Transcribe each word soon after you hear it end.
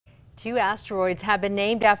Two asteroids have been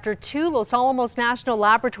named after two Los Alamos National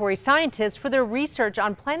Laboratory scientists for their research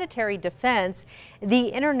on planetary defense. The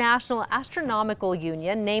International Astronomical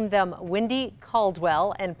Union named them Windy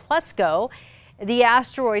Caldwell and Plesko. The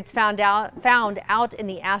asteroids found out in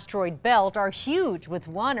the asteroid belt are huge, with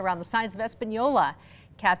one around the size of Espanola.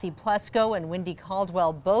 Kathy Plesko and Windy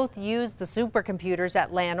Caldwell both use the supercomputers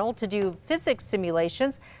at LANL to do physics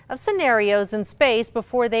simulations of scenarios in space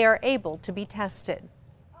before they are able to be tested.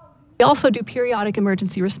 We also do periodic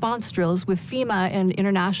emergency response drills with FEMA and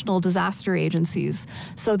international disaster agencies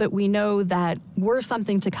so that we know that were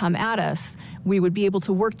something to come at us, we would be able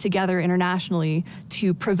to work together internationally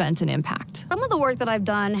to prevent an impact. Some of the work that I've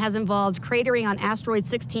done has involved cratering on asteroid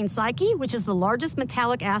 16 Psyche, which is the largest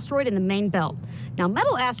metallic asteroid in the main belt. Now,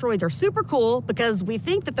 metal asteroids are super cool because we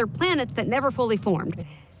think that they're planets that never fully formed.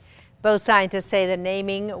 Both scientists say the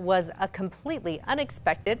naming was a completely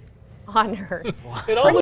unexpected honor.